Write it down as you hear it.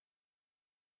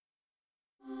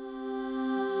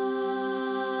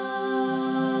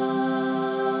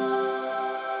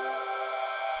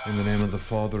In the name of the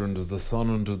Father, and of the Son,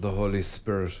 and of the Holy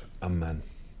Spirit. Amen.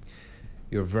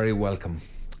 You're very welcome.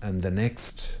 And the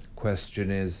next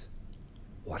question is,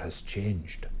 what has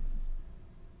changed?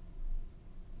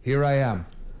 Here I am,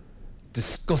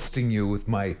 disgusting you with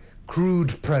my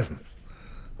crude presence,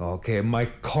 okay, my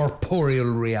corporeal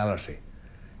reality.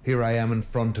 Here I am in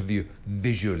front of you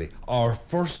visually, our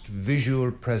first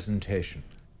visual presentation.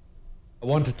 I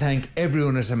want to thank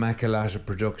everyone at Immaculata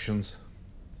Productions,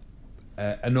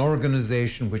 an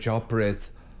organisation which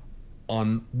operates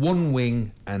on one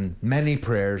wing and many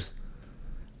prayers,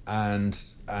 and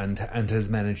has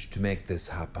managed to make this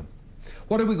happen.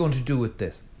 What are we going to do with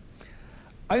this?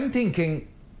 I'm thinking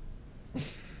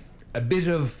a bit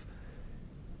of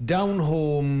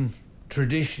down-home,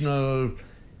 traditional,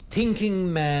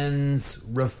 thinking man's,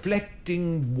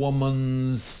 reflecting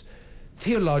woman's,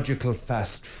 theological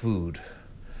fast food.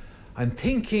 I'm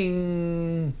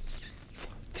thinking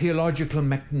theological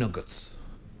McNuggets.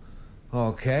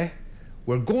 Okay?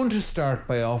 We're going to start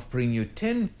by offering you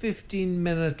 10-15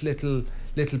 minute little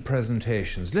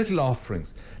presentations, little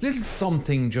offerings, little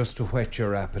something just to whet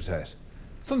your appetite.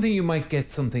 Something you might get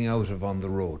something out of on the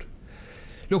road.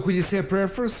 Look, will you say a prayer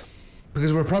for us?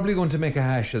 Because we're probably going to make a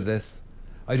hash of this.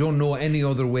 I don't know any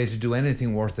other way to do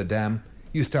anything worth a damn.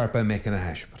 You start by making a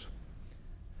hash of it.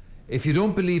 If you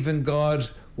don't believe in God,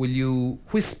 will you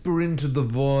whisper into the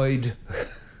void?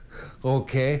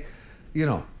 Okay? You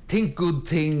know, think good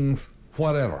things,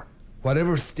 whatever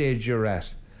stage you're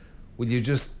at. Will you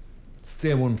just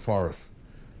say one for us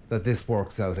that this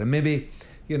works out? And maybe,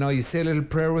 you know, you say a little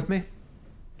prayer with me,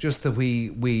 just that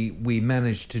we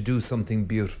manage to do something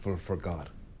beautiful for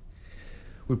God.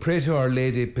 We pray to Our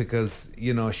Lady because,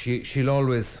 you know, she'll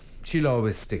always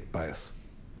stick by us.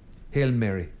 Hail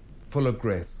Mary, full of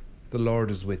grace, the Lord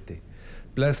is with thee.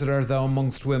 Blessed art thou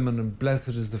amongst women, and blessed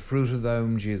is the fruit of thy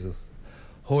womb, Jesus.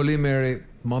 Holy Mary,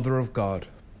 Mother of God,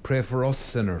 pray for us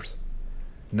sinners,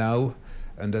 now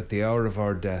and at the hour of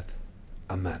our death.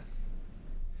 Amen.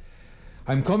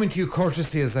 I'm coming to you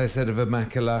courtesy, as I said, of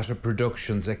Immaculata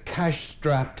Productions, a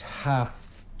cash-strapped,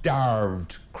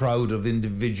 half-starved crowd of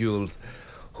individuals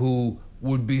who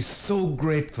would be so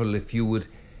grateful if you would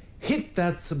hit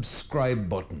that subscribe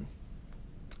button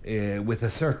with a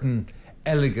certain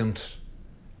elegant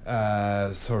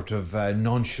sort of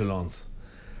nonchalance,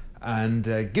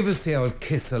 and give us the old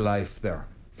kiss of life there.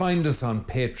 Find us on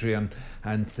Patreon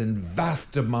and send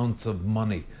vast amounts of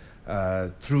money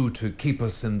through to keep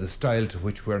us in the style to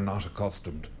which we're not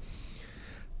accustomed.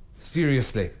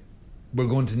 Seriously, we're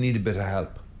going to need a bit of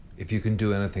help if you can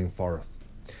do anything for us.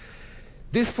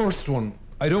 This first one,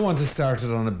 I don't want to start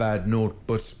it on a bad note,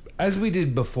 but as we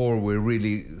did before, we're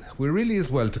really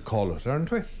as well to call it, aren't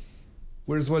we?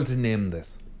 We're as well to name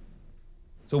this.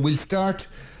 So we'll start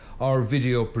our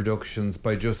video productions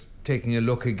by just taking a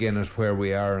look again at where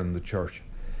we are in the church.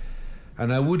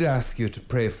 And I would ask you to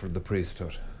pray for the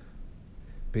priesthood,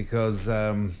 because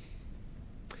I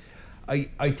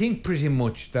think pretty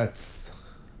much that's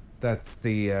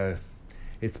the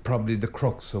it's probably the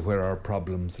crux of where our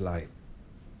problems lie.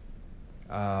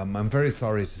 I'm very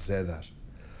sorry to say that.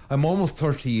 I'm almost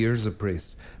 30 years a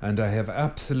priest, and I have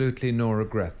absolutely no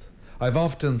regrets. I've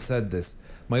often said this.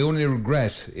 My only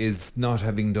regret is not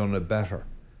having done it better.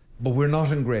 But we're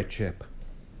not in great shape.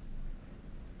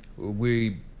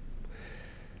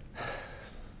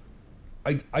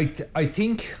 I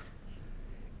think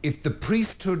if the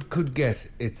priesthood could get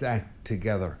its act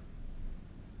together,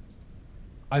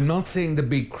 I'm not saying the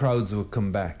big crowds would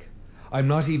come back. I'm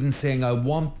not even saying I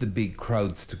want the big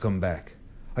crowds to come back.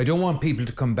 I don't want people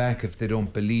to come back if they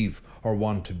don't believe or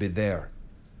want to be there.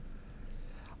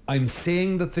 I'm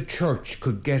saying that the church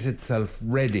could get itself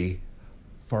ready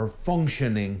for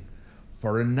functioning,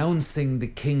 for announcing the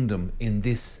kingdom in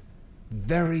this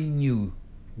very new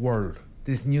world,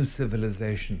 this new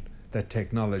civilization that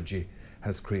technology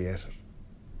has created.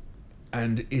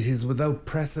 And it is without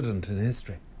precedent in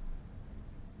history.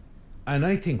 And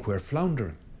I think we're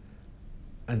floundering.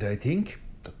 And I think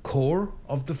the core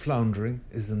of the floundering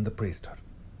is in the priesthood.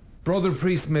 Brother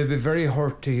priests may be very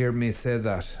hurt to hear me say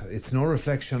that. It's no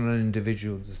reflection on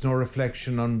individuals. It's no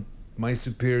reflection on my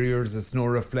superiors. It's no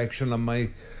reflection on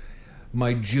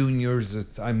my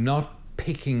juniors. I'm not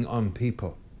picking on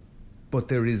people. But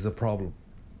there is a problem.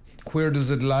 Where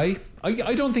does it lie?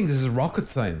 I don't think this is rocket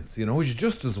science, you know, which is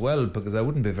just as well, because I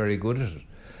wouldn't be very good at it.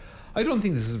 I don't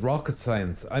think this is rocket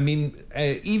science. I mean,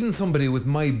 even somebody with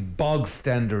my bog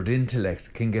standard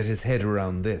intellect can get his head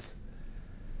around this.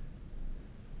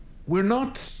 We're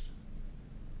not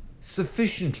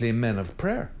sufficiently men of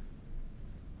prayer.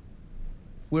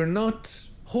 We're not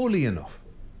holy enough.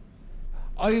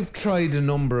 I've tried a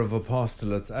number of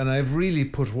apostolates and I've really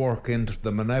put work into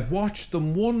them, and I've watched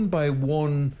them one by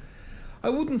one, I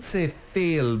wouldn't say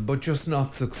fail, but just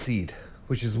not succeed,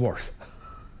 which is worse.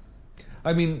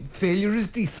 I mean, failure is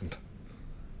decent.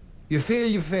 You fail,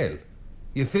 you fail.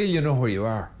 You fail, you know where you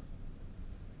are.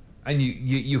 And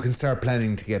you can start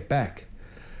planning to get back.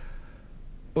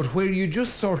 But where you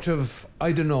just sort of,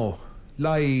 I don't know,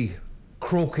 lie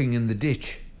croaking in the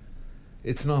ditch,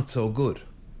 it's not so good.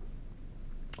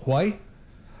 Why?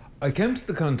 I came to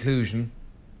the conclusion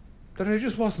that I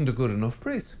just wasn't a good enough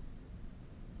priest.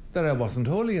 That I wasn't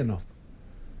holy enough.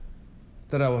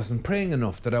 That I wasn't praying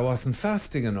enough. That I wasn't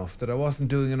fasting enough. That I wasn't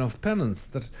doing enough penance.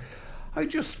 That I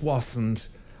just wasn't...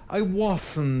 I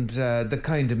wasn't the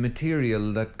kind of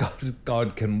material that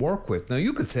God can work with. Now,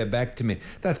 you could say back to me,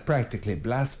 that's practically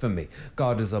blasphemy.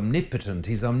 God is omnipotent.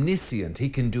 He's omniscient. He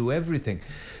can do everything.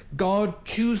 God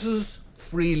chooses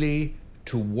freely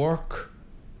to work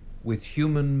with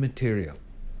human material.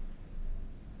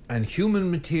 And human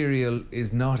material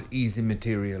is not easy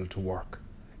material to work.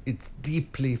 It's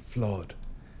deeply flawed.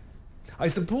 I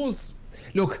suppose,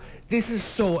 look, this is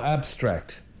so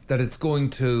abstract that it's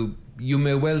going to, you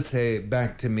may well say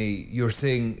back to me, you're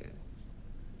saying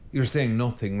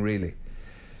nothing really.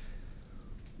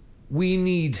 We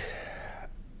need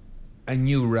a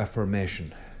new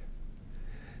reformation.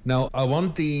 Now, I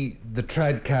want the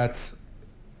trad cats,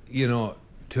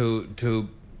 to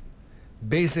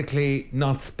basically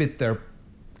not spit their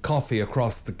coffee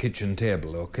across the kitchen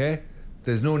table, okay?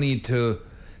 There's no need to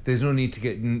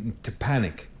get into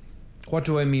panic. What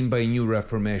do I mean by new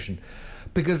reformation?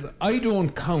 Because I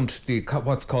don't count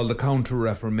what's called the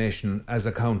Counter-Reformation as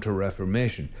a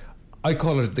Counter-Reformation. I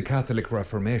call it the Catholic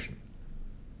Reformation.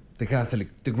 The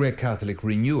Great Catholic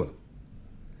Renewal.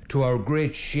 To our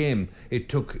great shame, it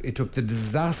took the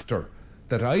disaster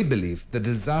that I believe, the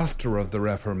disaster of the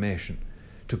Reformation,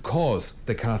 to cause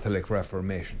the Catholic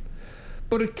Reformation.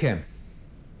 But it came.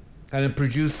 And it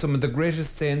produced some of the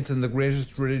greatest saints and the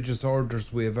greatest religious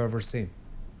orders we have ever seen.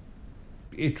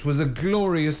 It was a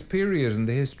glorious period in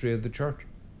the history of the Church.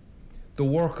 The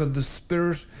work of the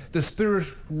Spirit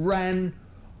ran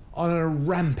on a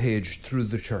rampage through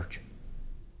the Church.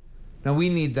 Now we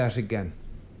need that again.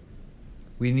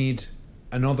 We need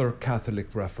another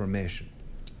Catholic Reformation.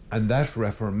 And that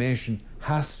Reformation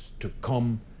has to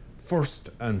come first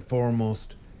and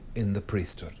foremost in the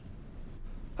priesthood.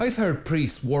 I've heard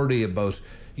priests worry about,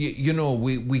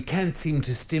 we can't seem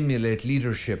to stimulate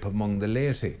leadership among the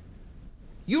laity.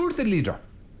 You're the leader.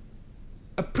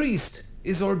 A priest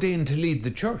is ordained to lead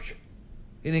the church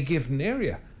in a given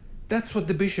area. That's what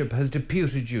the bishop has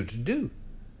deputed you to do.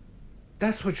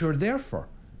 That's what you're there for.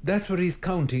 That's what he's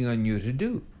counting on you to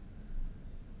do.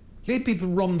 Lay people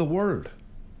run the world,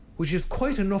 which is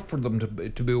quite enough for them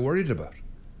to be worried about.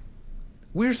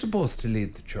 We're supposed to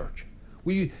lead the church.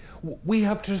 We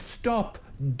have to stop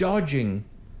dodging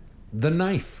the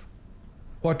knife.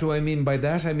 What do I mean by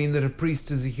that? I mean that a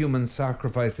priest is a human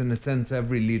sacrifice. In a sense,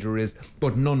 every leader is,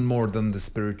 but none more than the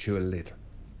spiritual leader.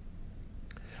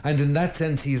 And in that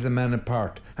sense, he is a man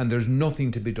apart, and there's nothing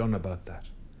to be done about that.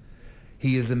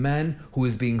 He is a man who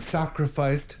is being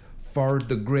sacrificed for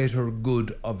the greater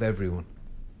good of everyone.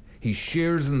 He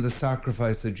shares in the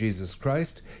sacrifice of Jesus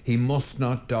Christ. He must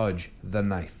not dodge the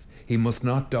knife. He must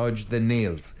not dodge the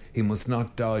nails. He must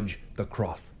not dodge the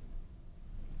cross.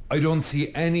 I don't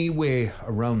see any way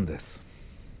around this.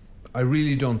 I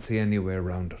really don't see any way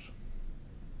around it.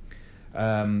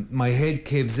 My head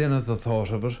caves in at the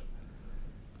thought of it.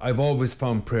 I've always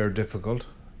found prayer difficult.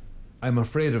 I'm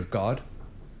afraid of God.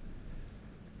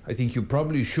 I think you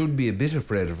probably should be a bit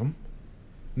afraid of him.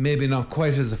 Maybe not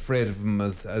quite as afraid of him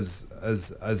as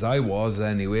I was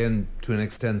anyway, and to an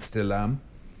extent still am.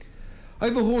 I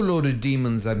have a whole load of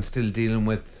demons I'm still dealing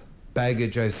with.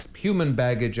 Human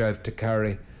baggage I have to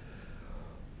carry.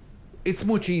 It's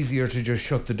much easier to just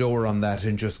shut the door on that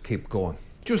and just keep going.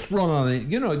 Just run on it.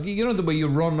 You know the way you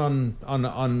run on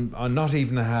not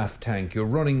even a half tank. You're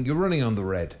running on the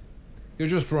red. You're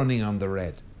just running on the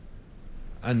red.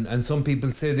 And some people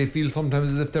say they feel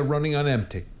sometimes as if they're running on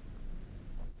empty.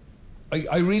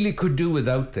 I really could do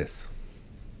without this.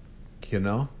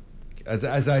 As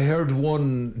I heard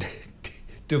one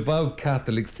devout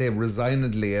Catholic say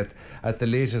resignedly at the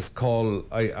latest call,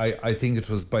 I think it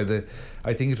was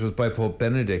by Pope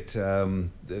Benedict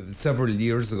several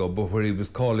years ago, but where he was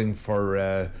calling for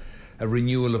a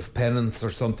renewal of penance or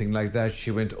something like that. She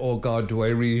went, "Oh God, do I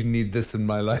really need this in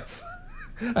my life?"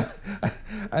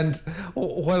 And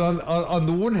while on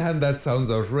the one hand that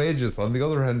sounds outrageous, on the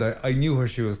other hand I knew where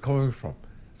she was coming from.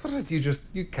 Sometimes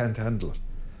you can't handle it.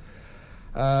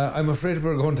 I'm afraid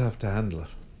we're going to have to handle it.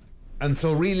 And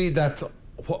so really that's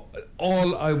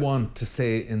all I want to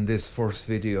say in this first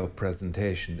video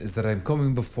presentation, is that I'm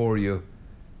coming before you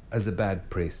as a bad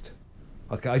priest.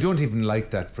 Okay, I don't even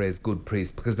like that phrase, good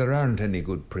priest, because there aren't any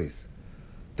good priests.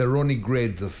 There are only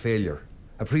grades of failure.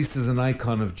 A priest is an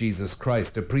icon of Jesus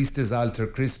Christ. A priest is alter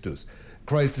Christus.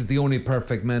 Christ is the only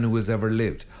perfect man who has ever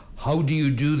lived. How do you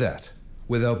do that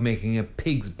without making a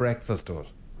pig's breakfast of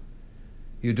it?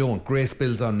 You don't. Grace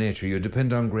builds on nature. You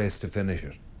depend on grace to finish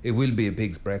it. It will be a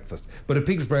pig's breakfast. But a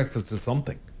pig's breakfast is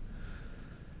something.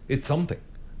 It's something.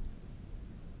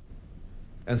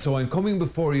 And so I'm coming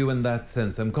before you in that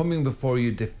sense. I'm coming before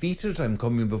you defeated. I'm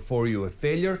coming before you a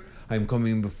failure. I'm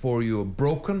coming before you a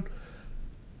broken.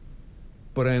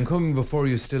 But I am coming before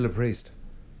you still a priest.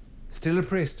 Still a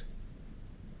priest.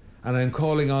 And I'm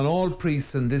calling on all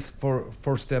priests in this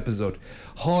first episode.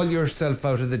 Haul yourself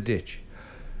out of the ditch.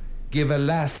 Give a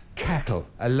last cackle,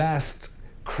 a last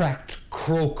cracked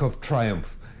croak of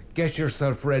triumph. Get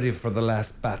yourself ready for the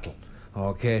last battle.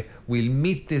 Okay? We'll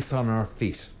meet this on our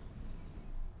feet.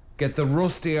 Get the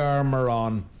rusty armour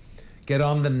on. Get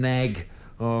on the nag.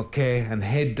 Okay? And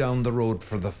head down the road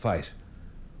for the fight.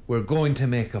 We're going to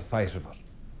make a fight of it.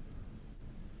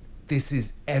 This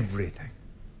is everything.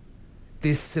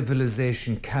 This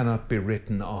civilization cannot be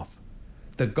written off.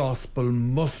 The gospel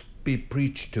must be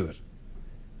preached to it.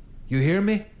 You hear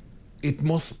me? It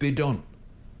must be done.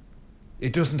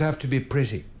 It doesn't have to be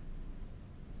pretty.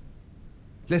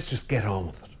 Let's just get on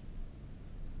with it.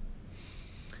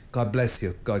 God bless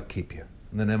you. God keep you.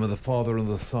 In the name of the Father and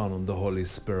the Son and the Holy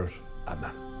Spirit.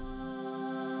 Amen.